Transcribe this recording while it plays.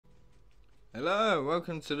Hello,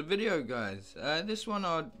 welcome to the video guys. This one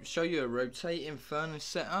I'll show you a rotating furnace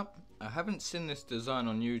setup. I haven't seen this design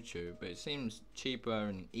on YouTube, but it seems cheaper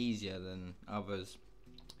and easier than others,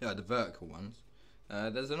 the vertical ones.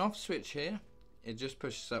 There's an off switch here. It just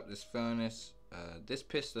pushes up this furnace. This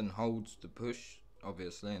piston holds the push,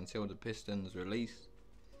 obviously, until the piston's released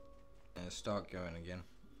and start going again.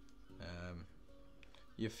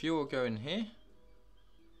 Your fuel go in here.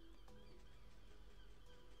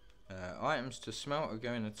 Items to smelt are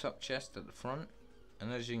going in the top chest at the front,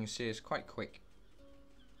 and as you can see, it's quite quick.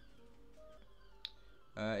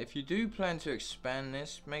 If you do plan to expand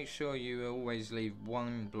this, make sure you always leave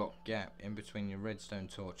one block gap in between your redstone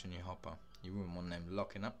torch and your hopper. You wouldn't want them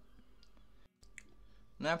locking up.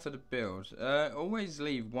 Now for the build, always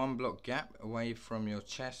leave one block gap away from your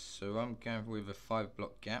chest, so I'm going with a 5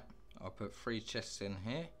 block gap. I'll put 3 chests in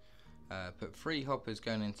here, put 3 hoppers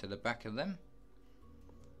going into the back of them.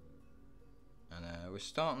 And we're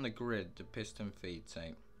starting the grid, the piston feed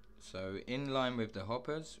tape. So in line with the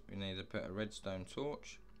hoppers, we need to put a redstone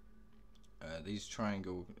torch. These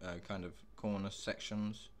triangle kind of corner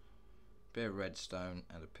sections, bit of redstone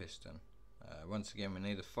and a piston. Once again, we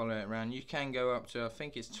need to follow it around. You can go up to, I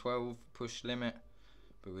think it's 12 push limit,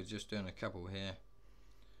 but we're just doing a couple here.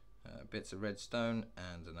 Bits of redstone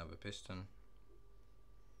and another piston.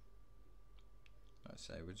 Like I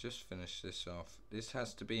say, we'll just finish this off. This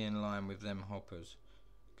has to be in line with them hoppers,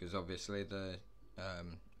 because obviously the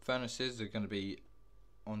furnaces are going to be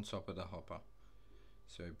on top of the hopper.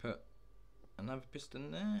 So put another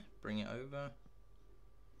piston there, bring it over,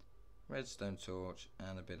 redstone torch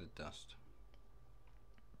and a bit of dust.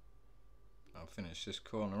 I'll finish this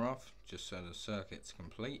corner off just so the circuit's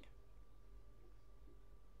complete.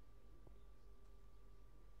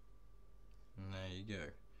 And there you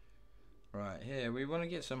go. Right, here we want to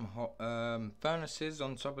get some furnaces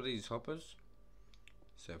on top of these hoppers.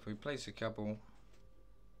 So if we place a couple,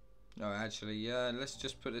 no, actually, let's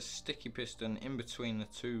just put a sticky piston in between the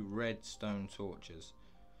 2 redstone torches.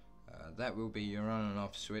 That will be your on and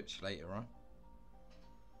off switch later on.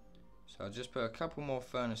 So I'll just put a couple more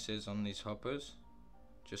furnaces on these hoppers,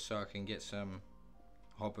 just so I can get some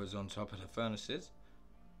hoppers on top of the furnaces.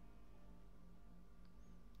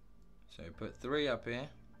 So put 3 up here.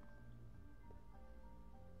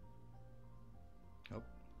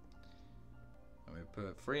 And we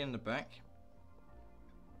put 3 in the back.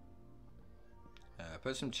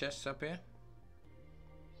 Put some chests up here.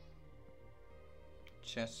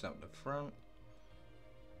 Chests up the front.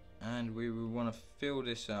 And we will want to fill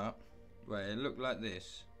this up where it look like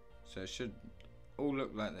this. So it should all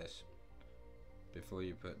look like this before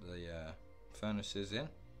you put the furnaces in.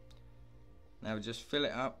 Now we just fill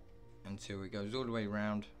it up until it goes all the way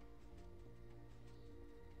round.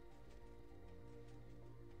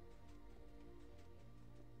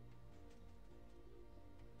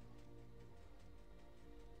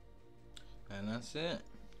 And that's it.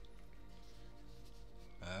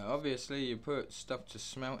 Obviously you put stuff to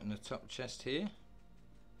smelt in the top chest here.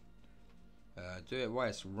 Do it while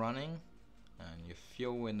it's running, and your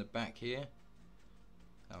fuel in the back here.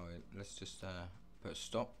 Oh, let's just put a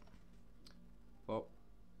stop. Pop.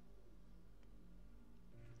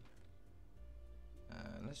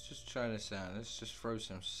 Let's just try this out. Let's just throw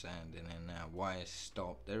some sand in there now. Why it's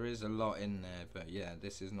stopped? There is a lot in there, but yeah,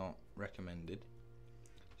 this is not recommended.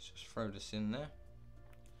 Let's just throw this in there,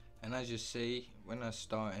 and as you see, when I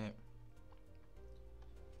start it,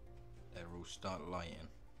 they will start lighting.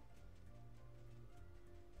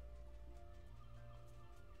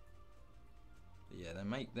 But yeah, they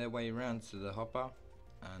make their way around to the hopper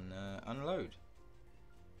and unload.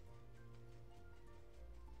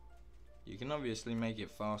 You can obviously make it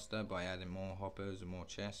faster by adding more hoppers and more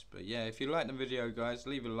chests, but yeah, if you like the video guys,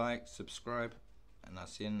 leave a like, subscribe, and I'll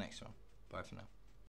see you in the next one. Bye for now.